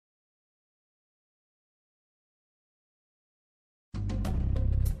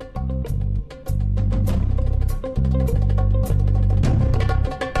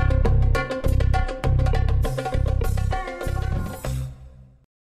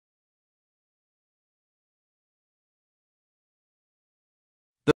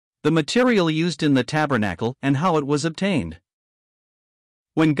The material used in the tabernacle and how it was obtained.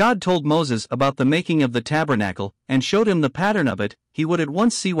 When God told Moses about the making of the tabernacle and showed him the pattern of it, he would at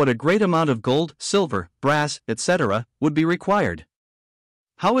once see what a great amount of gold, silver, brass, etc., would be required.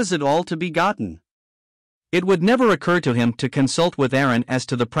 How is it all to be gotten? It would never occur to him to consult with Aaron as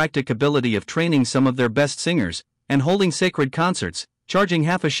to the practicability of training some of their best singers and holding sacred concerts, charging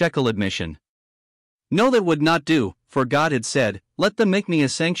half a shekel admission. No, that would not do, for God had said, "Let them make me a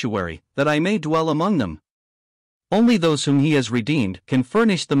sanctuary, that I may dwell among them." Only those whom he has redeemed can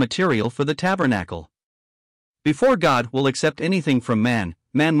furnish the material for the tabernacle. Before God will accept anything from man,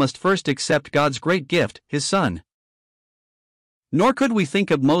 man must first accept God's great gift, his Son. Nor could we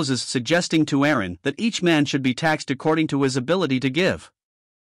think of Moses suggesting to Aaron that each man should be taxed according to his ability to give.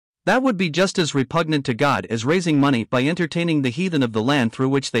 That would be just as repugnant to God as raising money by entertaining the heathen of the land through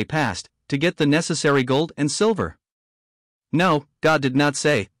which they passed, to get the necessary gold and silver. No, God did not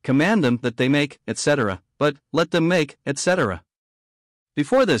say, "Command them that they make, etc., but, "Let them make, etc."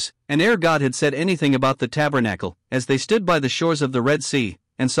 Before this, and ere God had said anything about the tabernacle, as they stood by the shores of the Red Sea,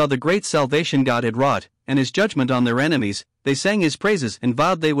 and saw the great salvation God had wrought, and his judgment on their enemies, they sang his praises and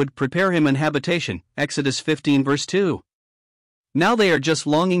vowed they would prepare him an habitation, Exodus 15 verse 2. Now they are just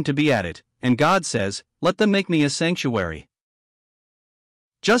longing to be at it, and God says, "Let them make me a sanctuary."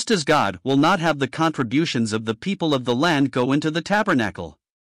 Just as God will not have the contributions of the people of the land go into the tabernacle,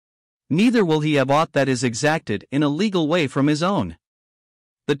 neither will he have aught that is exacted in a legal way from his own.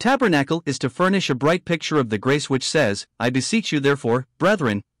 The tabernacle is to furnish a bright picture of the grace which says, "I beseech you therefore,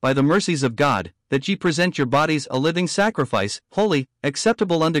 brethren, by the mercies of God, that ye present your bodies a living sacrifice, holy,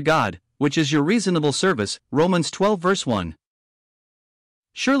 acceptable unto God, which is your reasonable service," Romans 12 verse 1.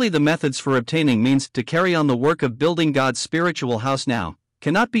 Surely the methods for obtaining means to carry on the work of building God's spiritual house now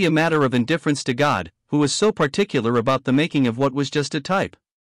cannot be a matter of indifference to God, who is so particular about the making of what was just a type.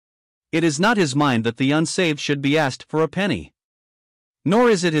 It is not his mind that the unsaved should be asked for a penny. Nor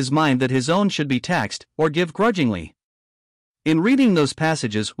is it his mind that his own should be taxed, or give grudgingly. In reading those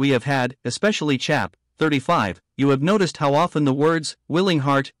passages we have had, especially chap. 35, you have noticed how often the words, "willing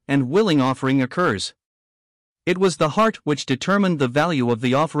heart," and "willing offering" occurs. It was the heart which determined the value of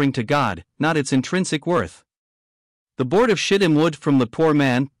the offering to God, not its intrinsic worth. The board of shittim wood from the poor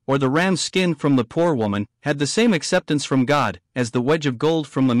man, or the ram's skin from the poor woman, had the same acceptance from God as the wedge of gold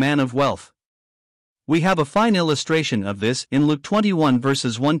from the man of wealth. We have a fine illustration of this in Luke 21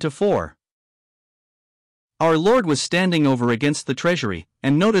 verses 1 to 4. Our Lord was standing over against the treasury,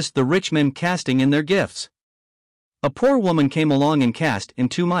 and noticed the rich men casting in their gifts. A poor woman came along and cast in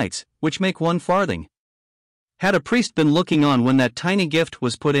 2 mites, which make 1 farthing. Had a priest been looking on when that tiny gift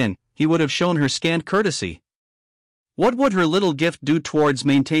was put in, he would have shown her scant courtesy. What would her little gift do towards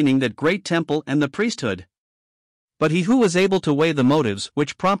maintaining that great temple and the priesthood? But he who was able to weigh the motives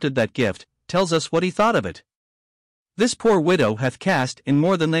which prompted that gift, tells us what he thought of it. "This poor widow hath cast in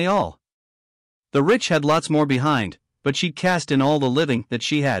more than they all. The rich had lots more behind, but she cast in all the living that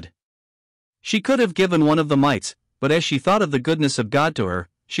she had." She could have given 1 of the mites, but as she thought of the goodness of God to her,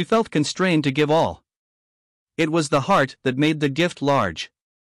 she felt constrained to give all. It was the heart that made the gift large.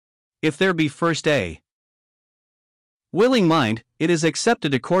 If there be first a willing mind, it is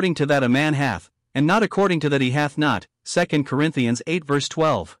accepted according to that a man hath, and not according to that he hath not, 2 Corinthians 8 verse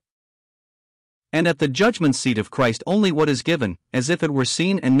 12. And at the judgment seat of Christ only what is given, as if it were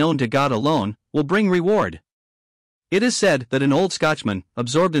seen and known to God alone, will bring reward. It is said that an old Scotchman,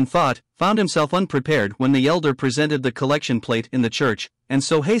 absorbed in thought, found himself unprepared when the elder presented the collection plate in the church, and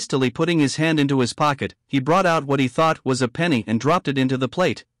so hastily putting his hand into his pocket, he brought out what he thought was a penny and dropped it into the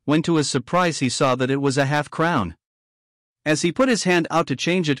plate, when to his surprise he saw that it was a half-crown. As he put his hand out to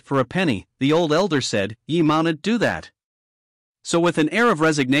change it for a penny, the old elder said, "Ye maun't do that." So with an air of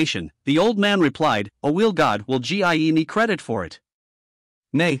resignation, the old man replied, "O will God will gie ye credit for it."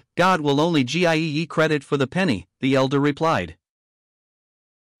 "Nay, God will only gie ye credit for the penny," the elder replied.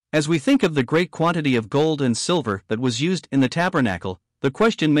 As we think of the great quantity of gold and silver that was used in the tabernacle, the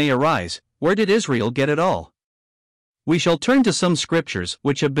question may arise, where did Israel get it all? We shall turn to some scriptures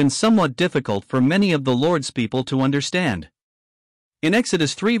which have been somewhat difficult for many of the Lord's people to understand. In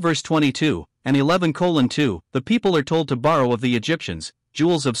Exodus 3 verse 22, and 11:2, the people are told to borrow of the Egyptians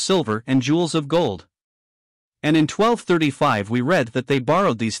jewels of silver and jewels of gold. And in 12:35 we read that they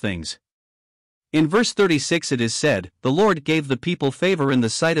borrowed these things. In verse 36 it is said, "The Lord gave the people favor in the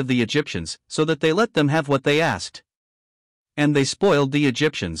sight of the Egyptians, so that they let them have what they asked. And they spoiled the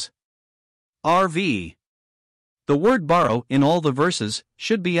Egyptians." RV. The word borrow in all the verses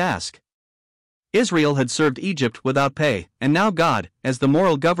should be ask. Israel had served Egypt without pay, and now God, as the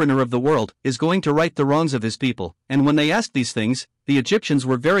moral governor of the world, is going to right the wrongs of his people, and when they asked these things, the Egyptians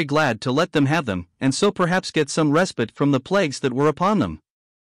were very glad to let them have them, and so perhaps get some respite from the plagues that were upon them.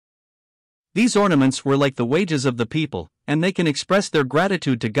 These ornaments were like the wages of the people, and they can express their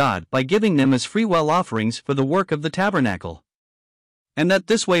gratitude to God by giving them as freewill offerings for the work of the tabernacle. And that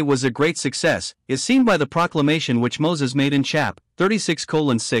this way was a great success is seen by the proclamation which Moses made in chap.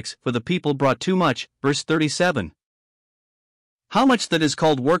 36:6, for the people brought too much, verse 37. How much that is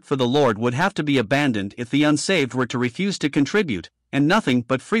called work for the Lord would have to be abandoned if the unsaved were to refuse to contribute, and nothing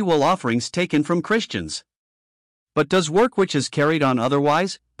but freewill offerings taken from Christians. But does work which is carried on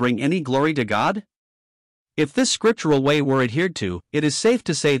otherwise bring any glory to God? If this scriptural way were adhered to, it is safe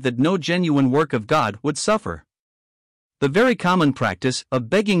to say that no genuine work of God would suffer. The very common practice of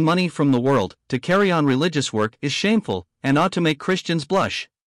begging money from the world to carry on religious work is shameful, and ought to make Christians blush.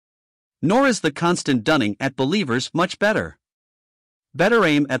 Nor is the constant dunning at believers much better. Better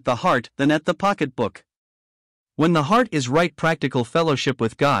aim at the heart than at the pocketbook. When the heart is right, practical fellowship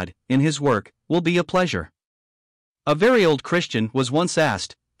with God, in His work, will be a pleasure. A very old Christian was once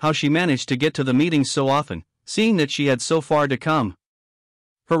asked how she managed to get to the meetings so often, seeing that she had so far to come.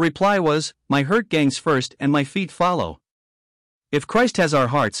 Her reply was, "My hurt gangs first and my feet follow." If Christ has our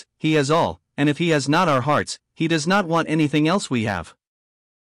hearts, He has all, and if He has not our hearts, He does not want anything else we have.